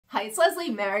Hi, it's Leslie,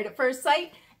 Married at First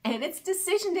Sight, and it's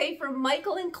decision day for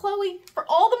Michael and Chloe for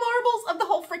all the marbles of the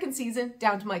whole frickin' season,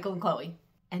 down to Michael and Chloe.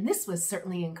 And this was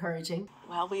certainly encouraging.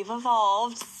 Well, we've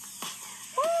evolved.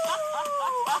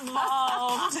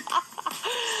 Evolved.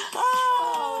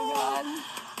 Oh, God.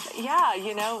 Yeah,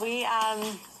 you know,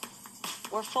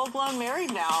 we're full-blown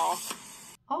married now.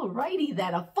 Alrighty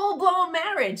then, a full-blown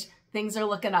marriage. Things are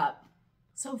looking up.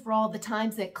 So for all the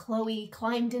times that Chloe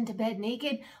climbed into bed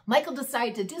naked, Michael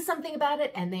decided to do something about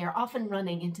it, and they are off and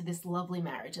running into this lovely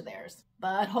marriage of theirs.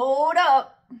 But hold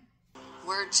up.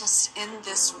 We're just in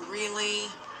this really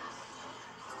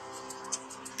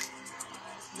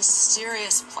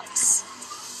mysterious place.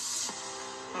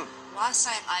 Last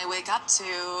night I wake up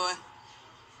to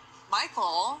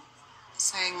Michael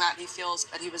saying that he feels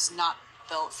that he was not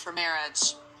built for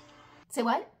marriage. Say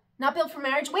what? Not built for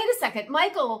marriage? Wait a second.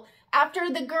 Michael, after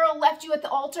the girl left you at the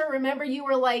altar, remember you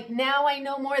were like, now I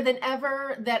know more than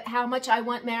ever that how much I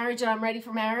want marriage and I'm ready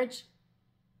for marriage?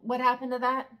 What happened to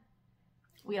that?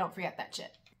 We don't forget that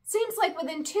shit. Seems like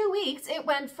within 2 weeks, it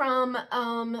went from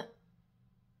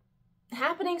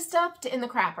happening stuff to in the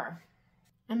crapper.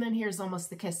 And then here's almost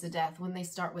the kiss of death when they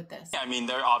start with this. I mean,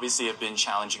 there obviously have been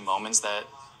challenging moments that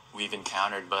we've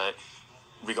encountered, but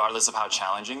regardless of how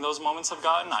challenging those moments have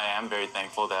gotten, I am very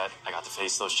thankful that I got to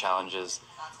face those challenges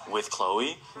with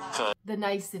Chloe. The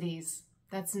niceties.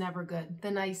 That's never good. The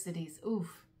niceties.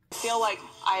 Oof. I feel like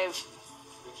I've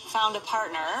found a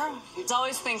partner who's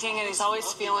always thinking and he's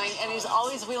always feeling and he's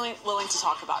always willing to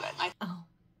talk about it. Oh,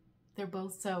 they're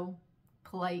both so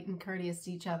polite and courteous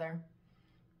to each other,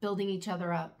 building each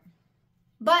other up.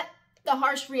 But the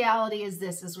harsh reality is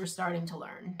this, as we're starting to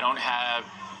learn. I don't have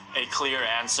a clear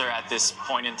answer at this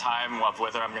point in time of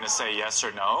whether I'm going to say yes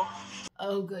or no.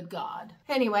 Oh, good God.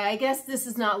 Anyway, I guess this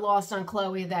is not lost on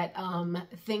Chloe that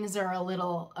things are a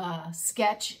little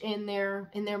sketch in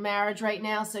their marriage right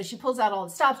now. So she pulls out all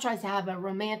the stops, tries to have a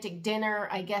romantic dinner,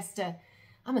 I guess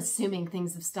I'm assuming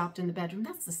things have stopped in the bedroom.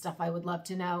 That's the stuff I would love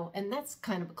to know. And that's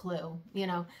kind of a clue, you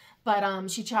know. But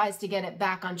she tries to get it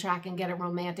back on track and get a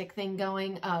romantic thing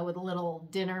going with a little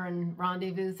dinner and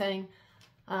rendezvous thing.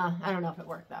 I don't know if it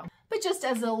worked, though. But just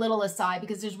as a little aside,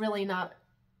 because there's really not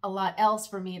a lot else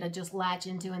for me to just latch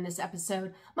into in this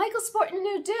episode, Michael's sporting a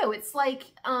new do. It's like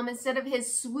instead of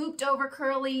his swooped over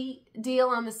curly deal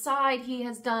on the side, he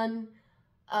has done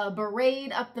a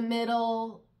braid up the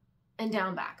middle and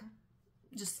down back.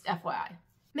 Just FYI.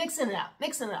 Mixing it up,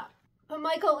 mixing it up. But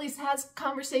Michael at least has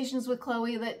conversations with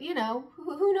Chloe that, you know,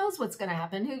 who knows what's going to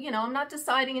happen. Who, you know, I'm not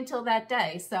deciding until that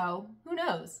day, so who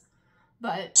knows?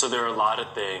 But so there are a lot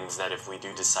of things that if we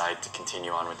do decide to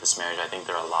continue on with this marriage, I think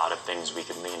there are a lot of things we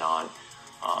could lean on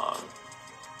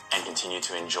and continue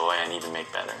to enjoy and even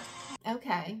make better.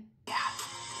 Okay. Yeah.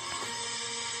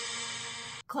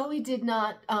 Chloe did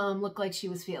not look like she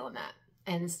was feeling that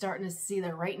and is starting to see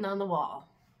the writing on the wall.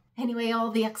 Anyway,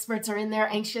 all the experts are in there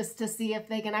anxious to see if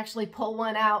they can actually pull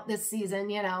one out this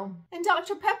season, you know. And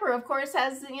Dr. Pepper, of course,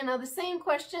 has, you know, the same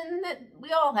question that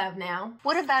we all have now.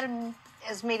 What about him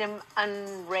has made him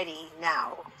unready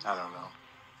now? I don't know.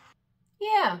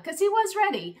 Yeah, because he was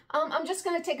ready. I'm just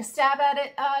going to take a stab at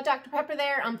it, Dr. Pepper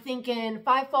there. I'm thinking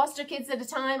 5 foster kids at a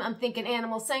time. I'm thinking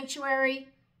animal sanctuary.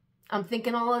 I'm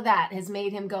thinking all of that has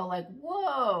made him go like,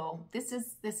 whoa, this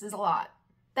is a lot.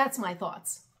 That's my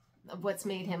thoughts of what's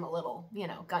made him a little, you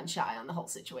know, gun shy on the whole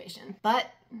situation. But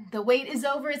the wait is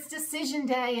over. It's decision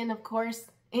day. And of course,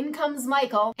 in comes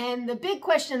Michael. And the big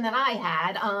question that I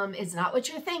had is not what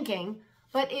you're thinking,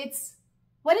 but it's,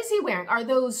 what is he wearing? Are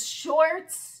those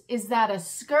shorts? Is that a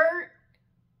skirt?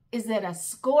 Is it a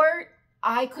skirt?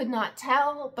 I could not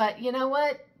tell, but you know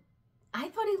what? I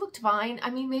thought he looked fine. I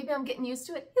mean, maybe I'm getting used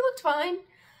to it. He looked fine.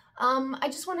 I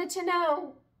just wanted to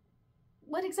know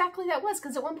what exactly that was,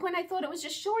 because at one point I thought it was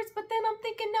just shorts, but then I'm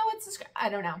thinking, no, it's a skirt. I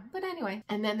don't know. But anyway,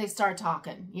 and then they start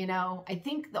talking, you know. I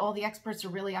think all the experts are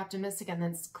really optimistic, and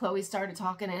then Chloe started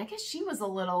talking, and I guess she was a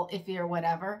little iffy or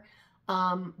whatever.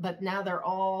 But now they're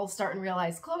all starting to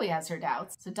realize Chloe has her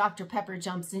doubts. So Dr. Pepper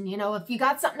jumps in, you know, if you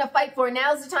got something to fight for,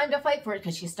 now's the time to fight for it,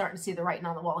 because she's starting to see the writing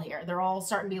on the wall here. They're all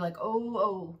starting to be like,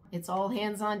 oh, it's all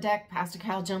hands on deck. Pastor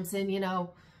Cal jumps in, you know,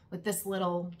 with this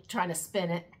little, trying to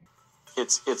spin it.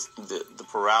 It's the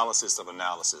paralysis of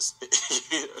analysis.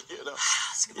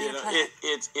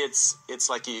 It's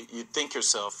like you think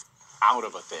yourself out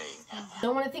of a thing.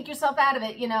 Don't want to think yourself out of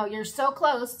it. You know, you're so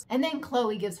close. And then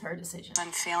Chloe gives her decision.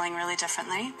 I'm feeling really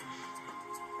differently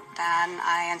than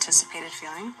I anticipated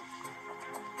feeling.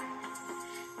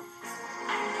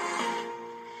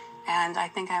 And I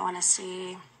think I want to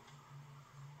see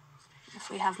if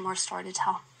we have more story to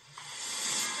tell.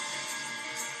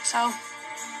 So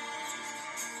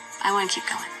I want to keep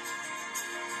going.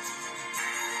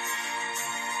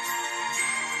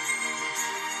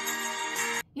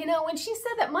 You know, when she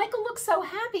said that, Michael looked so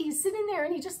happy. He's sitting there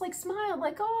and he just like smiled,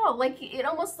 like, oh, like it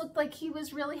almost looked like he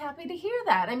was really happy to hear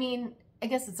that. I mean, I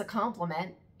guess it's a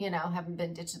compliment, you know, having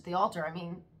been ditched at the altar. I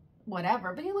mean,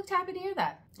 whatever, but he looked happy to hear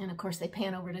that. And of course they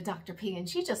pan over to Dr. P and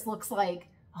she just looks like,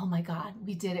 oh my God,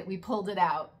 we did it. We pulled it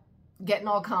out. Getting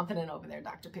all confident over there,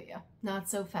 Dr. Pia. Not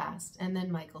so fast. And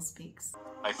then Michael speaks.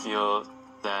 I feel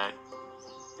that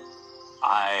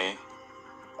I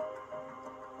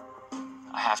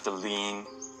have to lean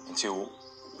into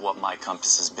what my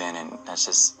compass has been, and that's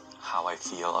just how I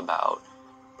feel about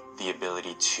the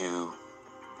ability to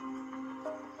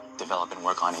develop and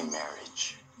work on a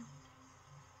marriage.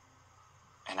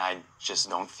 And I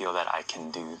just don't feel that I can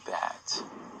do that.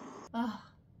 Oh.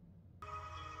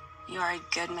 You are a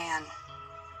good man.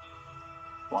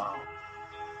 Wow.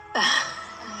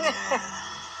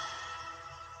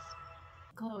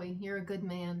 Chloe, you're a good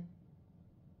man.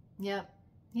 Yep,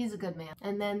 he's a good man.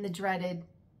 And then the dreaded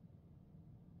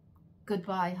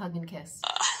goodbye, hug and kiss.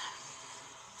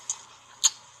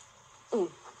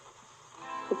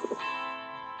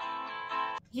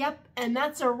 Yep, and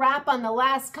that's a wrap on the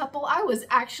last couple. I was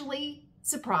actually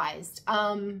surprised.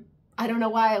 I don't know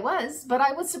why I was, but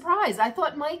I was surprised. I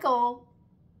thought Michael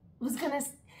was gonna,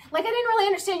 like, I didn't really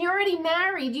understand. You're already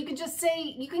married. You can just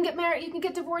say, you can get married, you can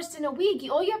get divorced in a week.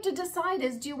 All you have to decide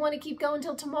is, do you want to keep going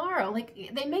till tomorrow? Like,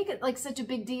 they make it like such a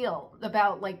big deal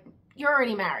about, like, you're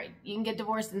already married. You can get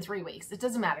divorced in 3 weeks. It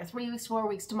doesn't matter. 3 weeks, 4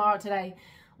 weeks, tomorrow, today,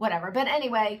 whatever. But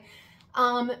anyway,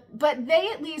 but they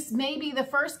at least may be the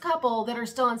first couple that are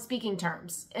still on speaking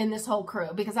terms in this whole crew,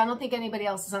 because I don't think anybody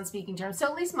else is on speaking terms. So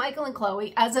at least Michael and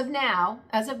Chloe, as of now,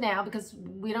 because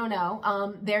we don't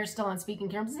know, they're still on speaking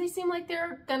terms. They seem like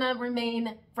they're gonna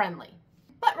remain friendly.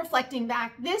 But reflecting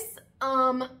back, this,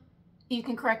 you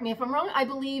can correct me if I'm wrong, I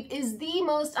believe is the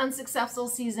most unsuccessful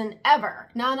season ever.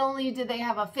 Not only did they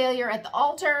have a failure at the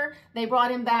altar, they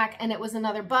brought him back and it was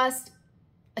another bust,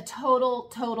 a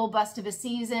total bust of a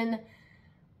season.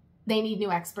 They need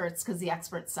new experts because the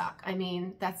experts suck. I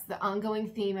mean, that's the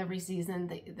ongoing theme every season,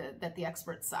 that the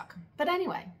experts suck. But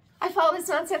anyway, I follow this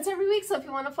nonsense every week, so if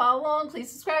you want to follow along,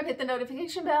 please subscribe, hit the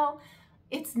notification bell.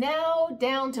 It's now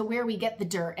down to where we get the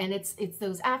dirt, and it's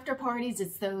those after parties,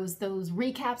 it's those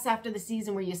recaps after the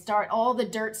season where you start, all the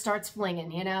dirt starts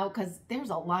flinging, you know, because there's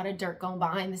a lot of dirt going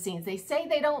behind the scenes. They say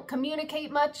they don't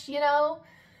communicate much, you know,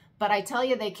 but I tell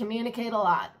you, they communicate a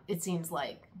lot, it seems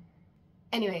like.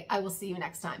 Anyway, I will see you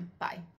next time. Bye.